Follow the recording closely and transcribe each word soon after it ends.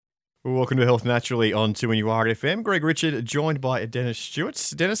Welcome to Health Naturally on 2NURFM. Greg Richard, joined by Dennis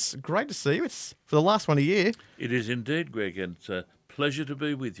Stewart. Dennis, great to see you. It's for the last one of the year. It is indeed, Greg, and it's a pleasure to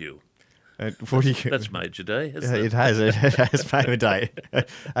be with you. That's Major Day, hasn't it? It has made a day.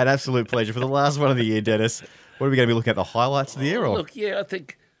 An absolute pleasure. For the last one of the year, Dennis, what are we going to be looking at, the highlights of the year? Or? Look, yeah,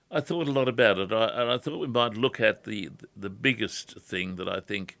 I thought a lot about it, and I thought we might look at the biggest thing that I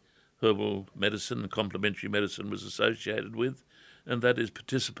think herbal medicine and complementary medicine was associated with, and that is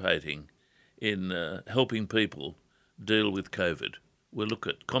participating in helping people deal with COVID. We'll look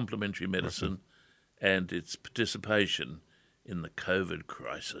at complementary medicine and its participation in the COVID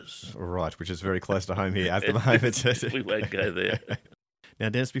crisis. Right, which is very close to home here at the moment. We won't go there. Now,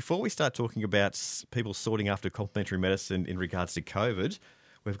 Dennis, before we start talking about people sorting after complementary medicine in regards to COVID,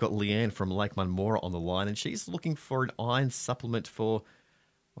 we've got Leanne from Lake Munmora on the line, and she's looking for an iron supplement for,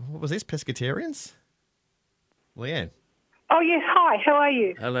 what was this, pescatarians? Leanne. Oh, yes. Hi, how are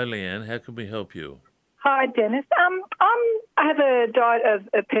you? Hello, Leanne. How can we help you? Hi, Dennis. I have a diet of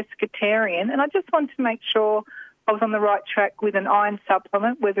a pescatarian, and I just wanted to make sure I was on the right track with an iron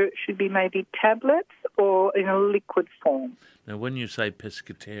supplement, whether it should be maybe tablets or in a liquid form. Now, when you say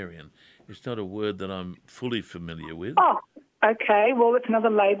pescatarian, it's not a word that I'm fully familiar with. Oh, okay. Well, it's another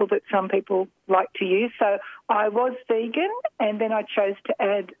label that some people like to use. So I was vegan, and then I chose to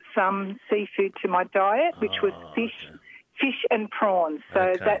add some seafood to my diet, which was fish and prawns.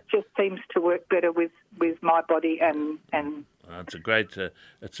 So that just seems to work better with my body and it's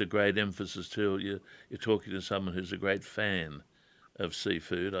a great emphasis too. You're talking to someone who's a great fan of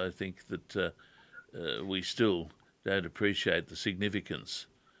seafood. I think that we still don't appreciate the significance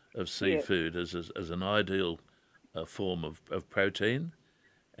of seafood as an ideal form of protein,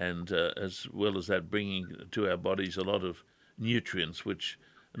 and as well as that, bringing to our bodies a lot of nutrients which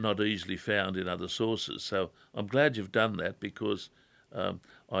are not easily found in other sources. So I'm glad you've done that, because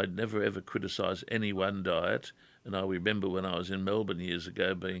I'd never ever criticise any one diet. And I remember when I was in Melbourne years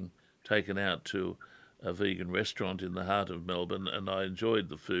ago being taken out to a vegan restaurant in the heart of Melbourne, and I enjoyed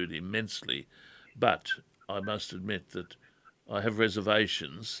the food immensely. But I must admit that I have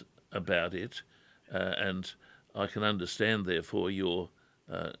reservations about it, and I can understand, therefore, your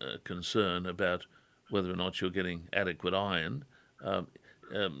concern about whether or not you're getting adequate iron.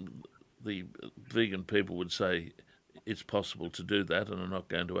 The vegan people would say it's possible to do that, and I'm not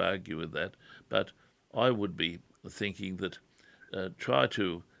going to argue with that. But I would be thinking that try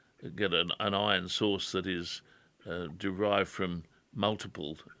to get an iron source that is derived from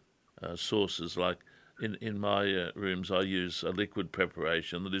multiple sources. Like in my rooms, I use a liquid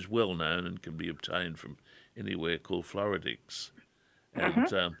preparation that is well known and can be obtained from anywhere, called Floridix.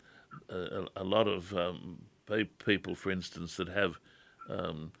 And a lot of people, for instance, that have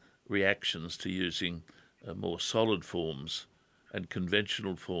reactions to using more solid forms and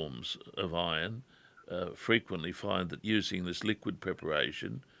conventional forms of iron frequently find that using this liquid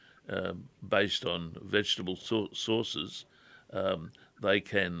preparation based on vegetable sources, they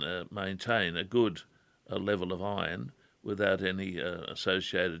can maintain a good level of iron without any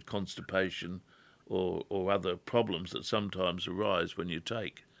associated constipation or other problems that sometimes arise when you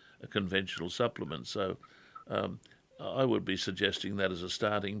take a conventional supplement. So I would be suggesting that as a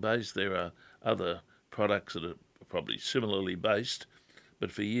starting base. There are other products that are probably similarly based,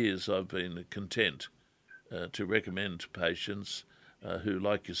 but for years I've been content to recommend to patients who,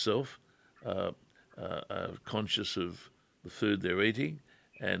 like yourself, are conscious of the food they're eating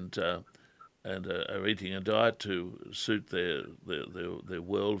and are eating a diet to suit their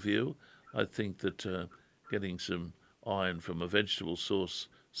worldview. I think that getting some iron from a vegetable source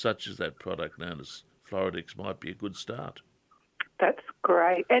such as that product known as Floridix might be a good start. That's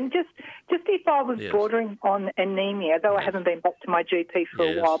great. And just if I was bordering on anemia, though I haven't been back to my GP for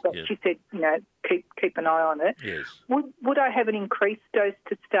a while, but she said, keep an eye on it. Yes. Would I have an increased dose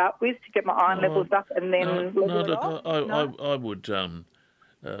to start with to get my iron levels up and then level it off?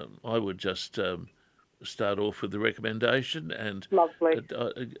 I would just start off with the recommendation and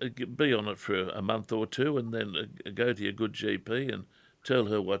be on it for a month or two, and then go to your good GP and tell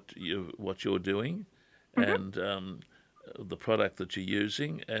her what you're doing and the product that you're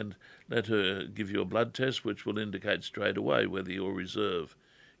using, and let her give you a blood test which will indicate straight away whether your reserve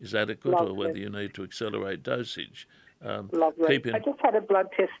is adequate or whether you need to accelerate dosage. Lovely. I just had a blood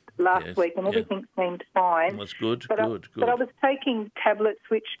test last week and everything seemed fine. That's good, But good. I was taking tablets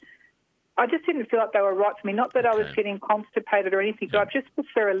which I just didn't feel like they were right for me. Not that I was getting constipated or anything, but I just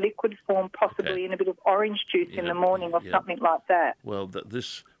prefer a liquid form, possibly in a bit of orange juice in the morning or something like that. Well,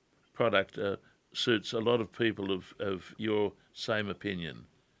 this product suits a lot of people of your same opinion.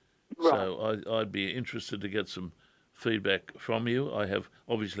 Right. So I'd be interested to get some feedback from you. I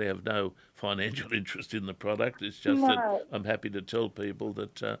obviously have no financial interest in the product. It's just that No. I'm happy to tell people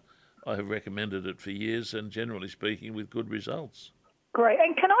that I have recommended it for years and generally speaking with good results. Great.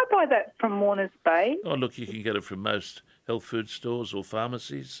 And can I buy that from Warners Bay? Oh, look, you can get it from most health food stores or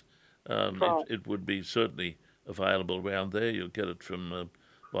pharmacies. Right. It would be certainly available around there. You'll get it from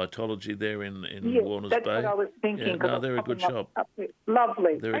Vitology there in Yes, Warners that's Bay. what I was thinking. Yeah, 'cause no, I'm they're a good popping shop. up there.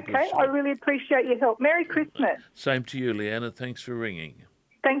 Lovely. They're a good Okay, I shop. really appreciate your help. Merry Christmas. Same to you, Leanna. Thanks for ringing.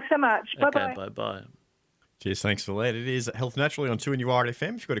 Thanks so much. Bye-bye. Okay, bye-bye. Cheers, thanks for that. It is Health Naturally on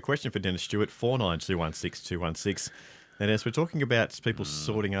 2NURFM. If you've got a question for Dennis Stewart, 49216216. And as we're talking about people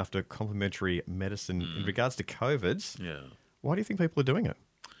sorting after complementary medicine in regards to COVID, Yeah. why do you think people are doing it?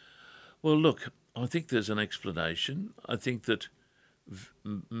 Well, look, I think there's an explanation. I think that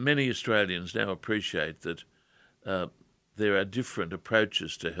many Australians now appreciate that there are different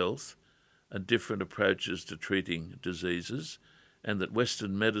approaches to health and different approaches to treating diseases, and that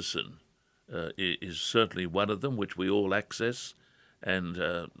Western medicine is certainly one of them, which we all access, and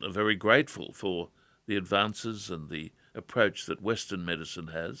are very grateful for the advances and the approach that Western medicine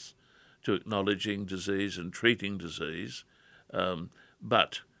has to acknowledging disease and treating disease.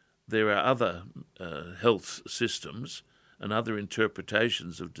 But there are other health systems and other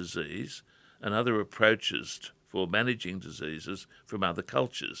interpretations of disease and other approaches for managing diseases from other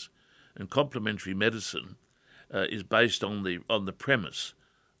cultures. And complementary medicine is based on the premise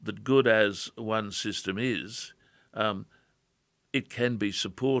that good as one system is, it can be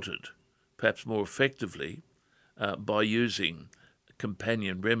supported perhaps more effectively by using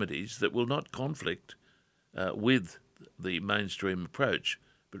companion remedies that will not conflict with the mainstream approach,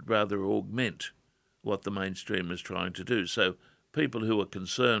 but rather augment what the mainstream is trying to do. So people who are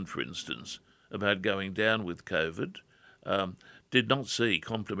concerned, for instance, about going down with COVID did not see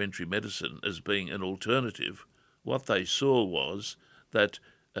complementary medicine as being an alternative. What they saw was that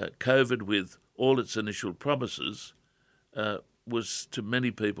COVID, with all its initial promises, was to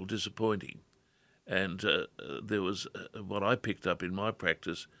many people disappointing. And there was, what I picked up in my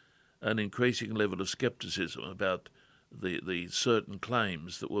practice, an increasing level of scepticism about the certain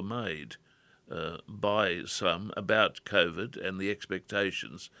claims that were made by some about COVID and the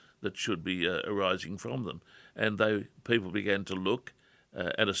expectations that should be arising from them. And people began to look,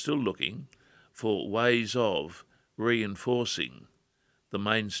 and are still looking, for ways of reinforcing the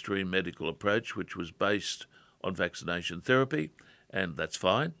mainstream medical approach, which was based on vaccination therapy, and that's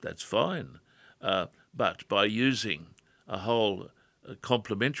fine. But by using a whole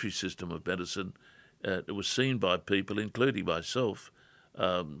complementary system of medicine, it was seen by people, including myself,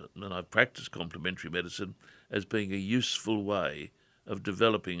 and I've practiced complementary medicine, as being a useful way of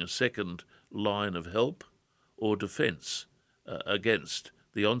developing a second line of help or defence against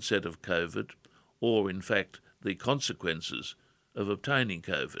the onset of COVID, or in fact the consequences of obtaining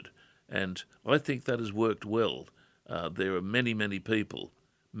COVID. And I think that has worked well. There are many people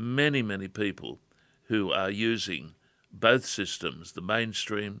who are using both systems, the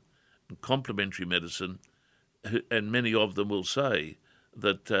mainstream and complementary medicine, and many of them will say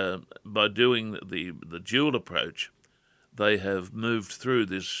that by doing the dual approach, they have moved through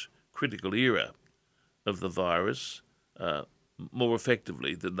this critical era of the virus more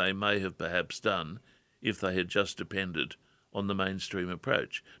effectively than they may have perhaps done if they had just depended on the mainstream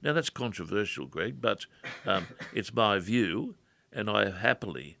approach. Now, that's controversial, Greg, but it's my view, and I have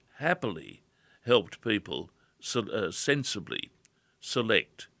happily helped people sensibly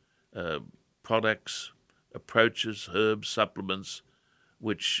select products, approaches, herbs, supplements,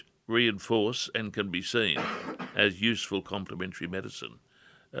 which reinforce and can be seen as useful complementary medicine.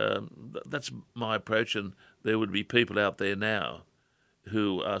 That's my approach, and there would be people out there now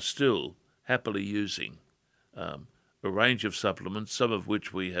who are still happily using a range of supplements, some of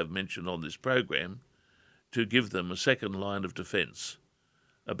which we have mentioned on this program, to give them a second line of defence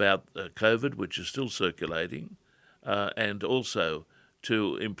about COVID, which is still circulating, and also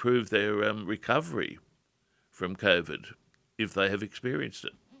to improve their recovery from COVID if they have experienced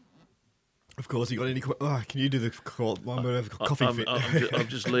it. Of course, you got any? Can you do the call? One minute coughing fit. I'm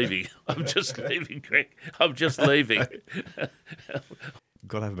just leaving. I'm just leaving, Greg. I'm just leaving.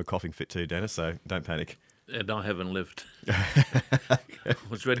 Got to have a coughing fit too, Dennis. So don't panic. And I haven't left. I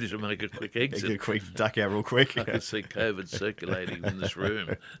was ready to make a quick exit. Get a quick duck out real quick. I can see COVID circulating in this room.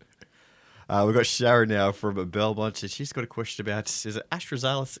 We've got Sharon now from Belmont. She's got a question about, is it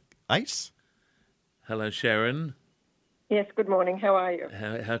AstraZeneca 8? Hello, Sharon. Yes, good morning. How are you?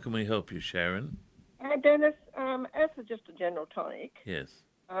 How can we help you, Sharon? Dennis, as just a general tonic, Yes.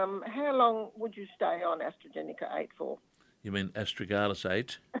 how long would you stay on AstraZeneca 8 for? You mean astragalus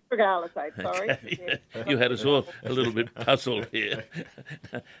 8? Astragalosate, sorry. Okay. Yes. You had us all a little bit puzzled here.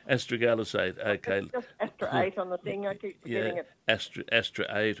 Astragalus 8, okay. It's just Astra 8 on the thing. I keep forgetting it. Astra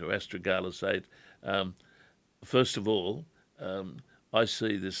 8 or astragalus 8. First of all, I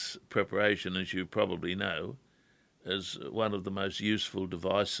see this preparation, as you probably know, as one of the most useful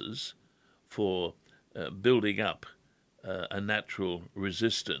devices for building up a natural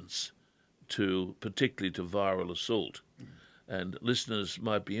resistance to, particularly to viral assault. And listeners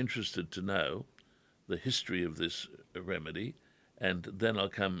might be interested to know the history of this remedy, and then I'll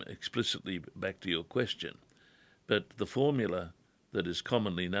come explicitly back to your question. But the formula that is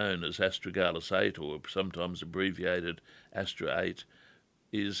commonly known as astragalus 8, or sometimes abbreviated Astra 8,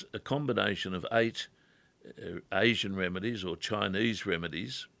 is a combination of 8 Asian remedies or Chinese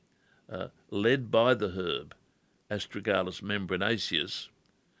remedies led by the herb Astragalus membranaceus,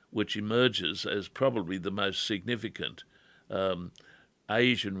 which emerges as probably the most significant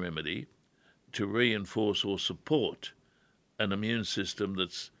Asian remedy to reinforce or support an immune system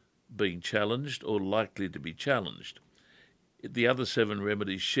that's being challenged or likely to be challenged. The other 7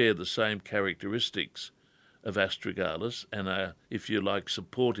 remedies share the same characteristics of astragalus and are, if you like,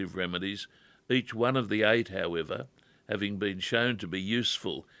 supportive remedies, each one of the 8, however, having been shown to be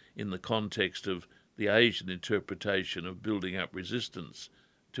useful in the context of the Asian interpretation of building up resistance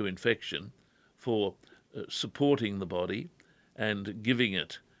to infection for supporting the body and giving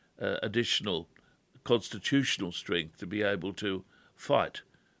it additional constitutional strength to be able to fight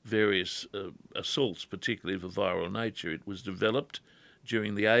various assaults, particularly of a viral nature. It was developed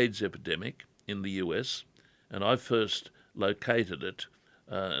during the AIDS epidemic in the US, and I first located it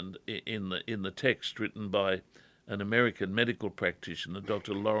in the text written by an American medical practitioner,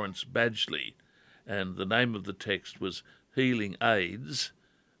 Dr. Lawrence Badgley, and the name of the text was Healing AIDS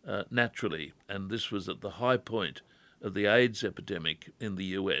Naturally, and this was at the high point of the AIDS epidemic in the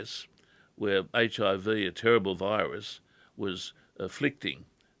US, where HIV, a terrible virus, was afflicting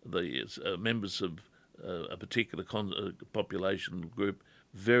the members of a particular population group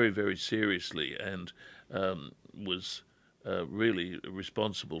very, very seriously, and was really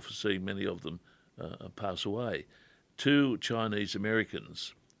responsible for seeing many of them pass away. 2 Chinese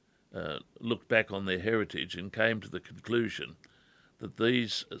Americans looked back on their heritage and came to the conclusion that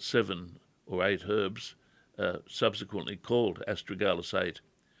these 7 or 8 herbs, subsequently called astragalus 8,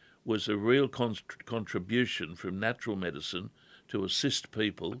 was a real contribution from natural medicine to assist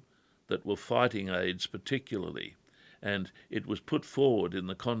people that were fighting AIDS particularly. And it was put forward in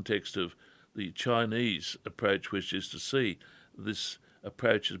the context of the Chinese approach, which is to see this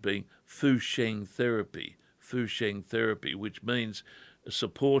approach as being Fusheng therapy, which means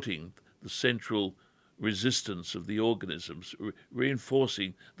supporting the central resistance of the organisms,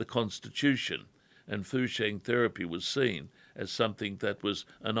 reinforcing the constitution. And Fusheng therapy was seen as something that was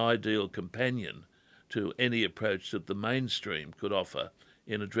an ideal companion to any approach that the mainstream could offer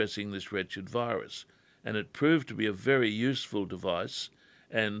in addressing this wretched virus. And it proved to be a very useful device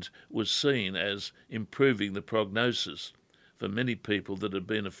and was seen as improving the prognosis for many people that had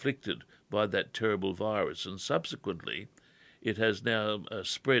been afflicted by that terrible virus. And subsequently, it has now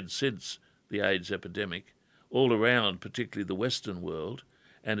spread since the AIDS epidemic all around, particularly the Western world,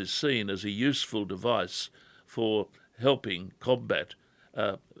 and is seen as a useful device for helping combat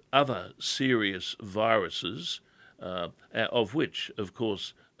other serious viruses, of which, of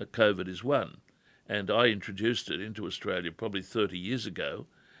course, COVID is one. And I introduced it into Australia probably 30 years ago,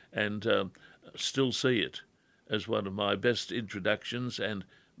 and still see it as one of my best introductions, and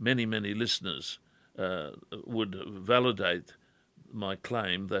many, many listeners would validate my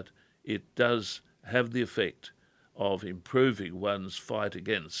claim that it does have the effect of improving one's fight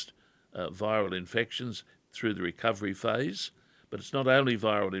against viral infections through the recovery phase. But it's not only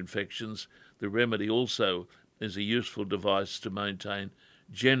viral infections. The remedy also is a useful device to maintain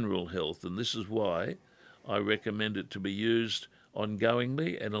general health, and this is why I recommend it to be used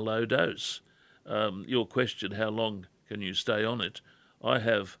ongoingly and a low dose. Your question, how long can you stay on it? I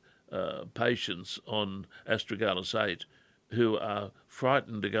have patients on astragalus 8 who are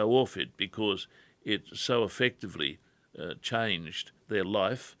frightened to go off it because it so effectively changed their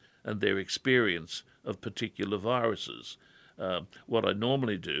life and their experience of particular viruses. What I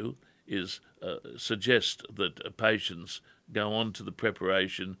normally do is suggest that patients go on to the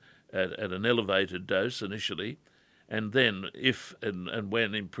preparation at an elevated dose initially, and then if and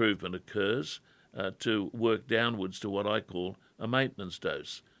when improvement occurs, to work downwards to what I call a maintenance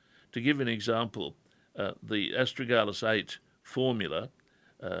dose. To give an example, the astragalus 8 formula,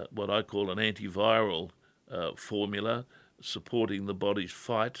 what I call an antiviral formula, supporting the body's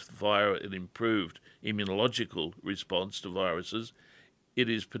fight via an improved immunological response to viruses, it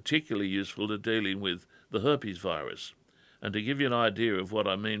is particularly useful to dealing with the herpes virus. And to give you an idea of what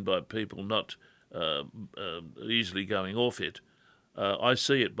I mean by people not easily going off it, I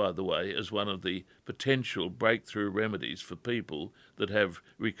see it, by the way, as one of the potential breakthrough remedies for people that have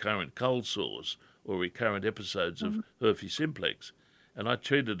recurrent cold sores or recurrent episodes of herpes simplex. And I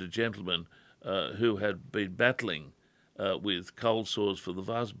treated a gentleman who had been battling with cold sores for the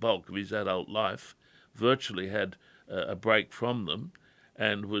vast bulk of his adult life, virtually had a break from them,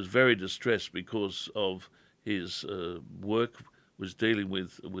 and was very distressed because of his work was dealing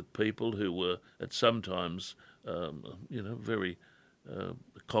with people who were at sometimes, very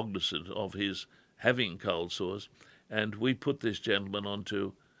cognizant of his having cold sores. And we put this gentleman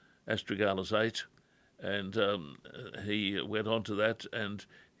onto Astragalus 8, and he went on to that, and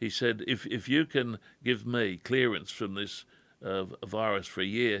he said, if you can give me clearance from this virus for a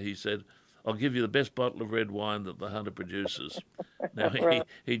year, he said, I'll give you the best bottle of red wine that the Hunter produces. Now,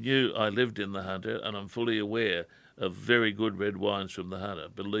 he knew I lived in the Hunter, and I'm fully aware of very good red wines from the Hunter,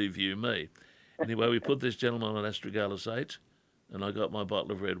 believe you me. Anyway, we put this gentleman on Astragalus 8, and I got my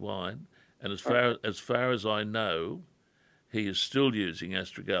bottle of red wine, and as far as I know, he is still using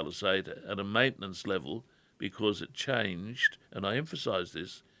Astragalus 8 at a maintenance level because it changed, and I emphasise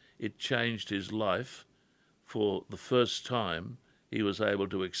this, it changed his life. For the first time, he was able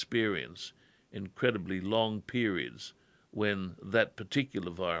to experience incredibly long periods when that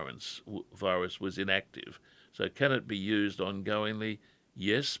particular virus was inactive. So can it be used ongoingly?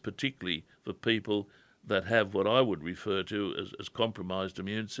 Yes, particularly for people that have what I would refer to as compromised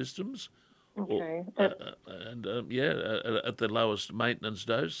immune systems. Okay. At the lowest maintenance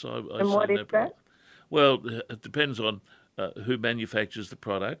dose. I And what is that? Well, it depends on who manufactures the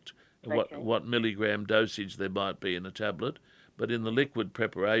product, Okay. what milligram dosage there might be in a tablet. But in the liquid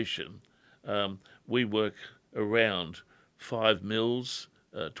preparation, we work around 5 mils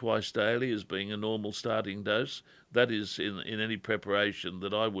twice daily as being a normal starting dose. That is in any preparation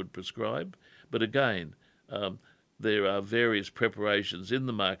that I would prescribe. But again, there are various preparations in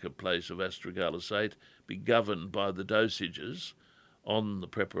the marketplace of Astragalus 8, be governed by the dosages on the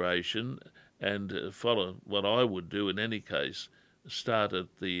preparation, and follow what I would do in any case. Start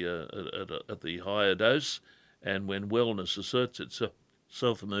at the higher dose, and when wellness asserts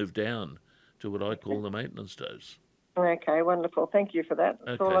itself, move down to what I call the maintenance dose. Okay, wonderful. Thank you for that.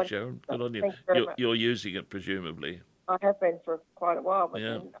 Okay, Sharon, good on you. Thanks very much. You're using it, presumably. I have been for quite a while, but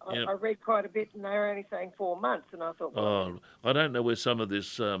Yeah, then yeah. I read quite a bit, and they were only saying 4 months, and I thought, well, Oh, I don't know where some of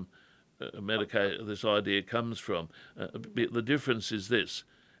this this idea comes from. The difference is this: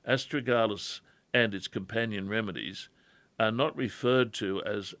 Astragalus and its companion remedies are not referred to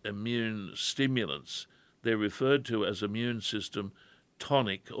as immune stimulants. They're referred to as immune system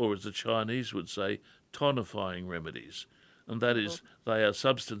tonic, or as the Chinese would say, tonifying remedies. And that is, they are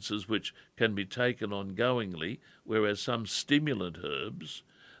substances which can be taken ongoingly, whereas some stimulant herbs,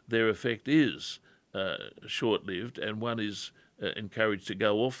 their effect is short-lived, and one is encouraged to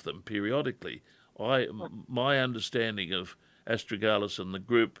go off them periodically. My understanding of Astragalus and the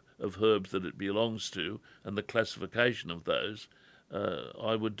group of herbs that it belongs to and the classification of those,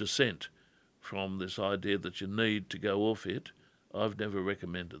 I would dissent from this idea that you need to go off it. I've never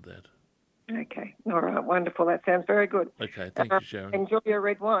recommended that. okay, all right, wonderful. That sounds very good. Okay, thank you, Sharon. Enjoy your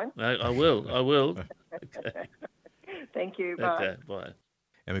red wine. I will. Okay, Thank you. Bye. okay, bye.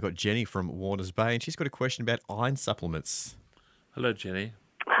 And we've got Jenny from Warners Bay, and she's got a question about iron supplements. Hello, Jenny.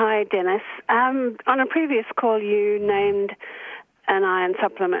 Hi, Dennis. On a previous call, you named an iron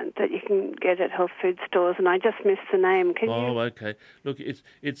supplement that you can get at health food stores, and I just missed the name. Can you? Okay. Look,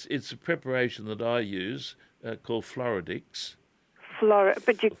 it's a preparation that I use called Floridix.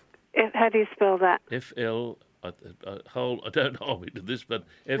 But how do you spell that? I don't hold me to this, but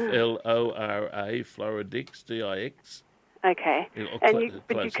FLORA, Floridix, DIX. Okay. But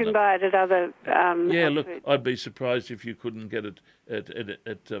you can enough. buy it at other Yeah, health look, food. I'd be surprised if you couldn't get it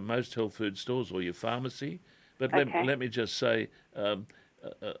at most health food stores or your pharmacy. But Okay. let me just say,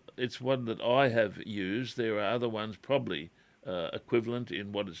 it's one that I have used. There are other ones probably equivalent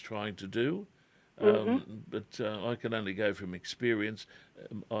in what it's trying to do. But I can only go from experience.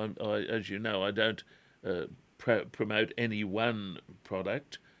 As you know, I don't promote any one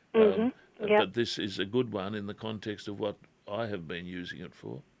product, Yep. but this is a good one in the context of what I have been using it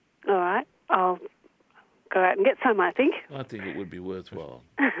for. All right. I'll go out and get some, I think. I think it would be worthwhile.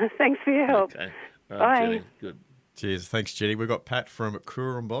 Thanks for your help. Okay. Bye. Jenny, good. Cheers. Thanks, Jenny. We've got Pat from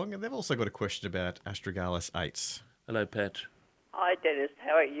Cooranbong, and they've also got a question about Astragalus 8s. Hello, Pat. Hi, Dennis.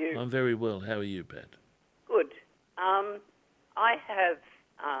 How are you? I'm very well. How are you, Pat? Good. I have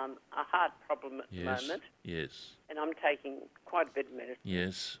a heart problem at the moment, Yes. and I'm taking quite a bit of medicine.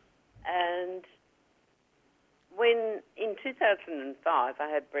 Yes. And when in 2005 I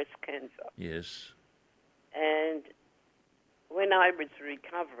had breast cancer, Yes. and when I was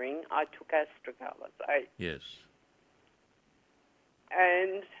recovering, I took astragalosate, Yes.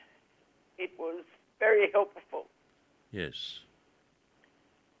 and it was very helpful. Yes.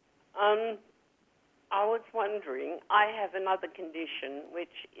 I was wondering, I have another condition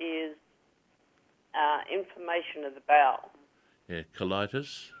which is inflammation of the bowel, Yeah.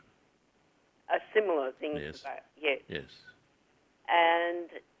 Colitis. a similar thing Yes. to that, yes. Yes. And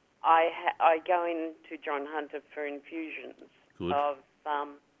I go into John Hunter for infusions Good. of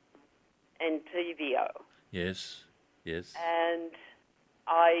Entyvio, Yes. Yes. and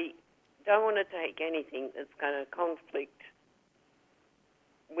I don't want to take anything that's going to conflict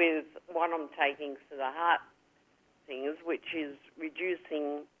with what I'm taking for the heart things, which is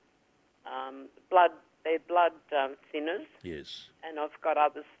reducing blood thinners, Yes. and I've got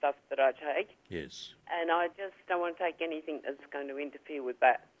other stuff that I take, Yes. and I just don't want to take anything that's going to interfere with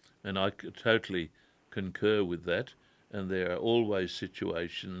that. And I totally concur with that. And there are always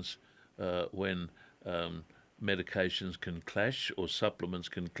situations when medications can clash or supplements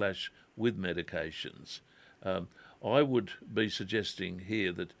can clash with medications. I would be suggesting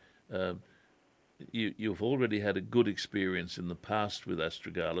here that you've already had a good experience in the past with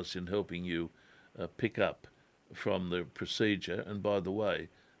astragalus in helping you pick up from the procedure. And by the way,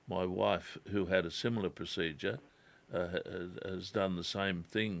 my wife, who had a similar procedure, has done the same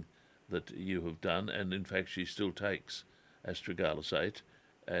thing that you have done, and in fact she still takes astragalosate,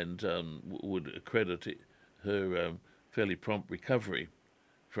 and would accredit her fairly prompt recovery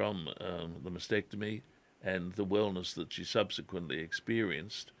from the mastectomy and the wellness that she subsequently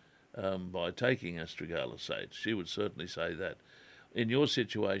experienced by taking astragalosate. She would certainly say that. In your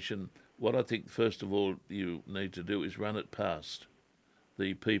situation, what I think first of all you need to do is run it past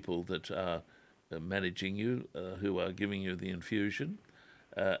the people that are managing you, who are giving you the infusion,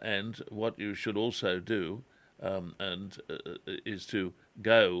 and what you should also do is to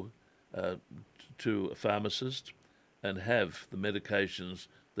go to a pharmacist and have the medications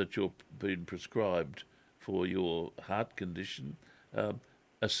that you're being prescribed for your heart condition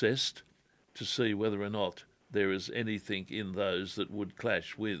assessed to see whether or not there is anything in those that would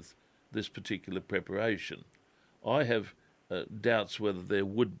clash with this particular preparation. I have doubts whether there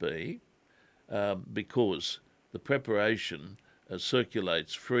would be, because the preparation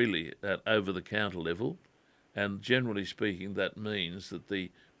circulates freely at over-the-counter level, and generally speaking that means that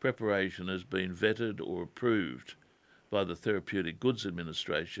the preparation has been vetted or approved by the Therapeutic Goods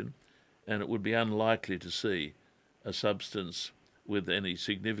Administration, and it would be unlikely to see a substance with any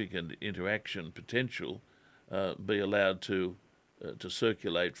significant interaction potential be allowed to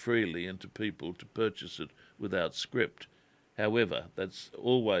circulate freely and to people to purchase it without script. However, that's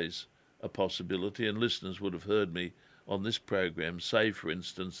always a possibility, and listeners would have heard me on this program say, for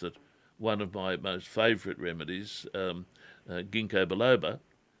instance, that one of my most favourite remedies, ginkgo biloba,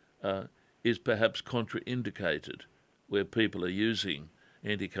 is perhaps contraindicated where people are using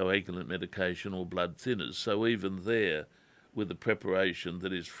anticoagulant medication or blood thinners. So even there, with a preparation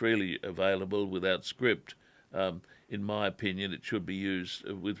that is freely available without script, in my opinion, it should be used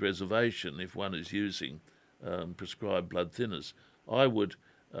with reservation if one is using prescribed blood thinners. I would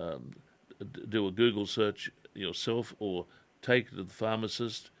do a Google search yourself or take it to the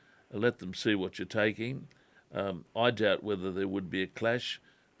pharmacist, let them see what you're taking. I doubt whether there would be a clash,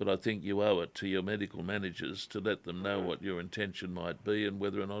 but I think you owe it to your medical managers to let them know what your intention might be and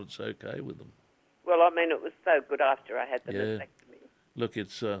whether or not it's okay with them. Well, I mean, it was so good after I had the mastectomy. Look,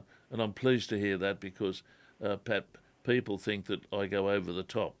 it's and I'm pleased to hear that, because Pat, people think that I go over the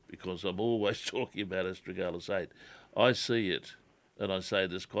top because I'm always talking about astragalosate. I see it, and I say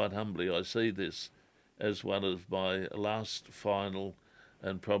this quite humbly, I see this as one of my last, final,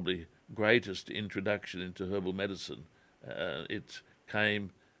 and probably greatest introduction into herbal medicine. It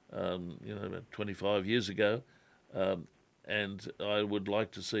came, about 25 years ago, and I would like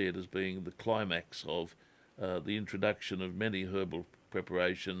to see it as being the climax of the introduction of many herbal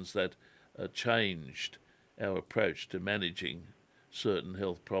preparations that changed our approach to managing certain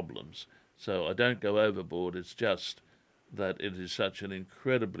health problems. So I don't go overboard, it's just that it is such an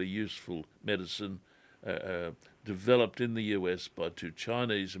incredibly useful medicine developed in the US by two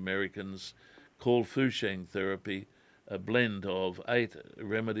Chinese Americans called Fusheng therapy, a blend of 8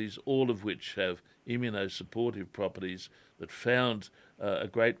 remedies, all of which have immunosupportive properties that found a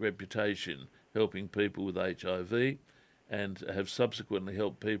great reputation helping people with HIV and have subsequently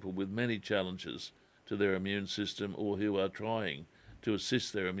helped people with many challenges to their immune system or who are trying to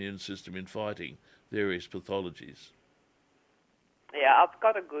assist their immune system in fighting various pathologies. Yeah, I've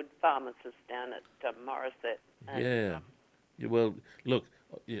got a good pharmacist down at Morisset. Yeah. Well, look,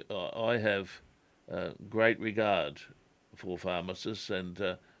 I have great regard for pharmacists,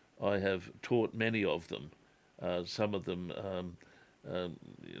 and I have taught many of them. Some of them,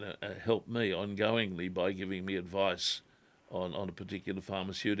 help me ongoingly by giving me advice on a particular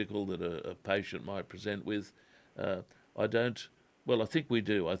pharmaceutical that a patient might present with. I think we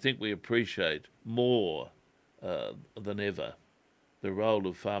do. I think we appreciate more than ever the role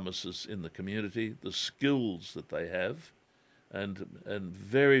of pharmacists in the community, the skills that they have, and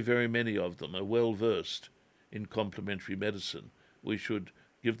very, very many of them are well versed in complementary medicine. We should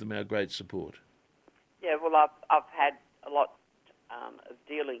give them our great support. Yeah, well, I've had a lot of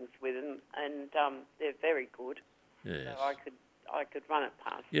dealings with them, and they're very good. Yes. So I could run it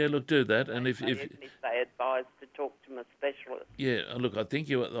past. Yeah, look, do that, and if they advise to talk to my specialist. Yeah, look, I think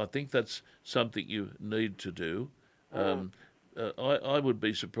that's something you need to do. I would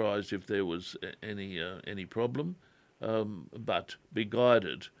be surprised if there was any problem, but be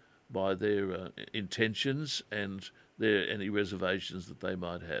guided by their intentions and any reservations that they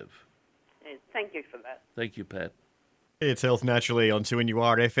might have. Yeah, thank you for that. Thank you, Pat. It's Health Naturally on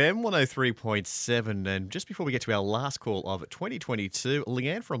 2NUR FM 103.7. And just before we get to our last call of 2022,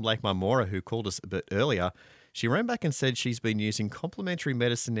 Leanne from Lake Marmora, who called us a bit earlier, she ran back and said she's been using complementary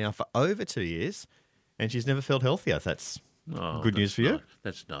medicine now for over 2 years and she's never felt healthier. That's good news for you. Nice.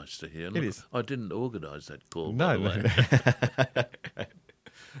 That's nice to hear. Look, It is. I didn't organise that call. No, by the way.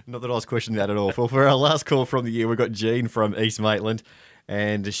 Not that I was questioning that at all. Well, for our last call from the year, we've got Jean from East Maitland,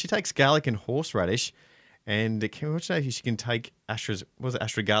 and she takes garlic and horseradish. And can we know if she can take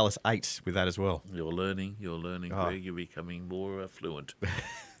Astragalus 8 with that as well? You're learning, Greg. You're becoming more fluent.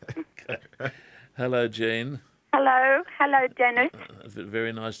 Hello, Jean. Hello, Dennis.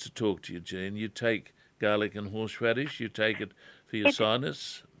 Very nice to talk to you, Jean. You take garlic and horseradish. You take it for your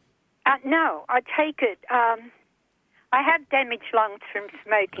sinus. No, I take it. I have damaged lungs from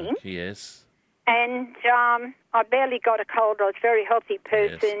smoking. Yes. And I barely got a cold. I was a very healthy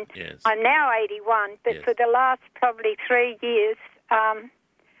person. Yes. I'm now 81, but for the last probably 3 years,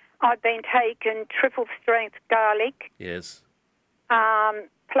 I've been taking triple strength garlic. Yes.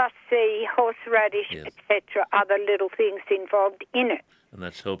 Plus the horseradish, etc., other little things involved in it. And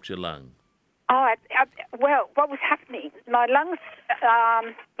that's helped your lung. Well, what was happening? My lungs,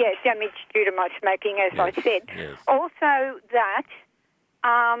 damaged due to my smoking, as I said. Yes. Also that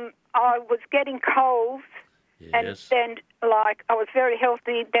I was getting colds, and then, I was very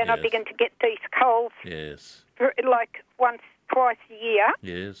healthy. Then I began to get these colds, once, twice a year.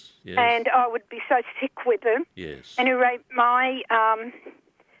 Yes. And I would be so sick with them. Yes. Anyway, my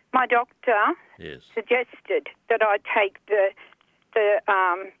doctor suggested that I take the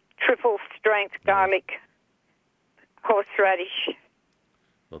triple strength garlic, horseradish.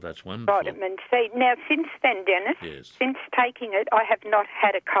 Well, that's wonderful. Vitamin C. Now, since then, Dennis, since taking it, I have not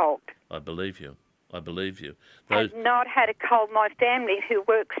had a cold. I believe you. I've not had a cold. My family, who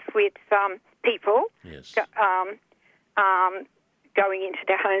works with people, going into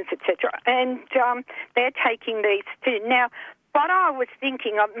their homes, etc., and they're taking these too. Now, what I was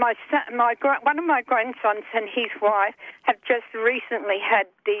thinking of, one of my grandsons and his wife have just recently had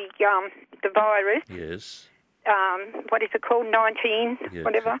the virus. Yes. What is it called? 19,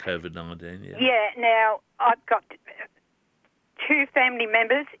 whatever. COVID-19. Yeah. Yeah. Now I've got two family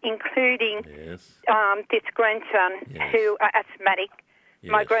members, including this grandson who are asthmatic.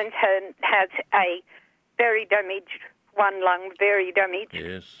 Yes. My grandson has a very damaged one lung, very damaged.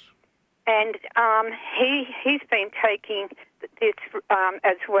 Yes. And he's been taking this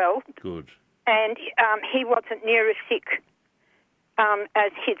as well. Good. And he wasn't near as sick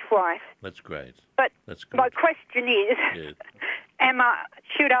as his wife. That's great. But that's good. My question is,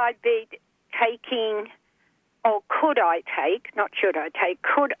 should I be taking, or could I take the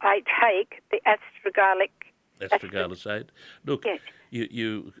Astragalus 8? Look,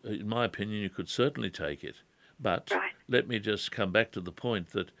 you, in my opinion, you could certainly take it. But let me just come back to the point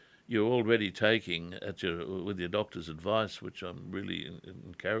that you're already taking, with your doctor's advice, which I'm really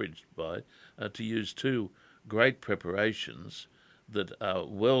encouraged by, to use two great preparations that are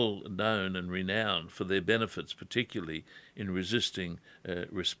well known and renowned for their benefits, particularly in resisting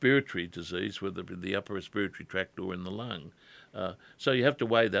respiratory disease, whether it be the upper respiratory tract or in the lung. So you have to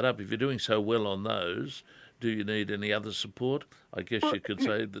weigh that up. If you're doing so well on those, do you need any other support? I guess you could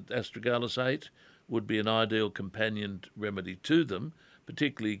say that Astragalus 8 would be an ideal companion remedy to them,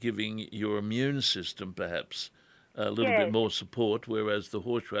 particularly giving your immune system perhaps a little bit more support, whereas the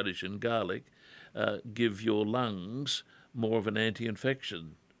horseradish and garlic give your lungs more of an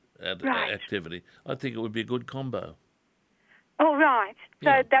anti-infection activity. I think it would be a good combo. All right.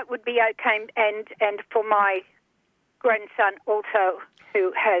 So that would be okay. And for my grandson also,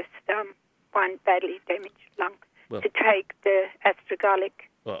 who has one badly damaged lung, to take the astragallic.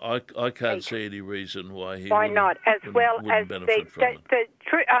 Well, I can't see any reason why he not? As well as benefit from it.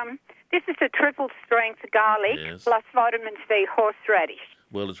 This is a triple strength garlic plus vitamin C horseradish.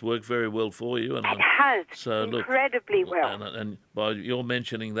 Well, it's worked very well for you. And it has, so incredibly well. And by your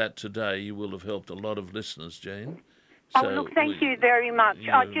mentioning that today, you will have helped a lot of listeners, Jane. So look, thank you very much.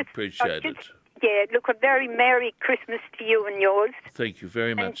 I appreciate it. Yeah, look, a very Merry Christmas to you and yours. Thank you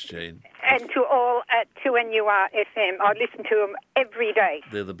very much, Jane. And to all at 2NUR FM. I listen to them every day.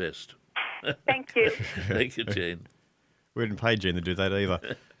 They're the best. Thank you. Thank you, Jane. We didn't pay Jane to do that either.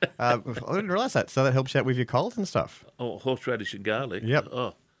 I didn't realise that. So that helps out with your colds and stuff. Oh, horseradish and garlic. Yep.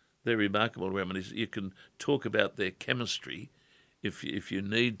 Oh, they're remarkable remedies. You can talk about their chemistry if you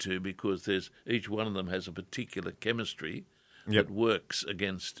need to, because each one of them has a particular chemistry that works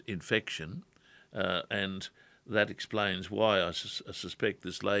against infection, and that explains why I suspect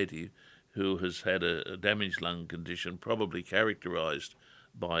this lady who has had a damaged lung condition, probably characterised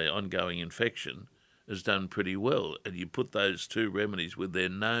by ongoing infection, has done pretty well. And you put those two remedies with their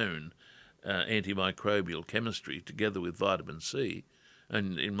known antimicrobial chemistry together with vitamin C,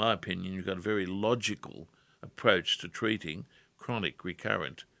 and in my opinion, you've got a very logical approach to treating chronic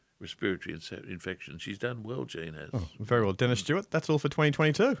recurrent respiratory infection. She's done well, Jean has. Oh, very well. Dennis Stewart, that's all for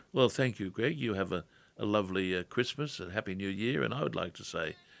 2022. Well, thank you, Greg. You have a lovely Christmas and Happy New Year, and I would like to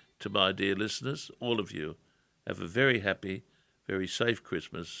say to my dear listeners, all of you, have a very happy, very safe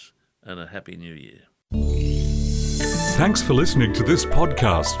Christmas and a Happy New Year. Thanks for listening to this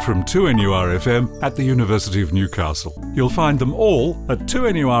podcast from 2NURFM at the University of Newcastle. You'll find them all at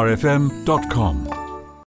 2NURFM.com.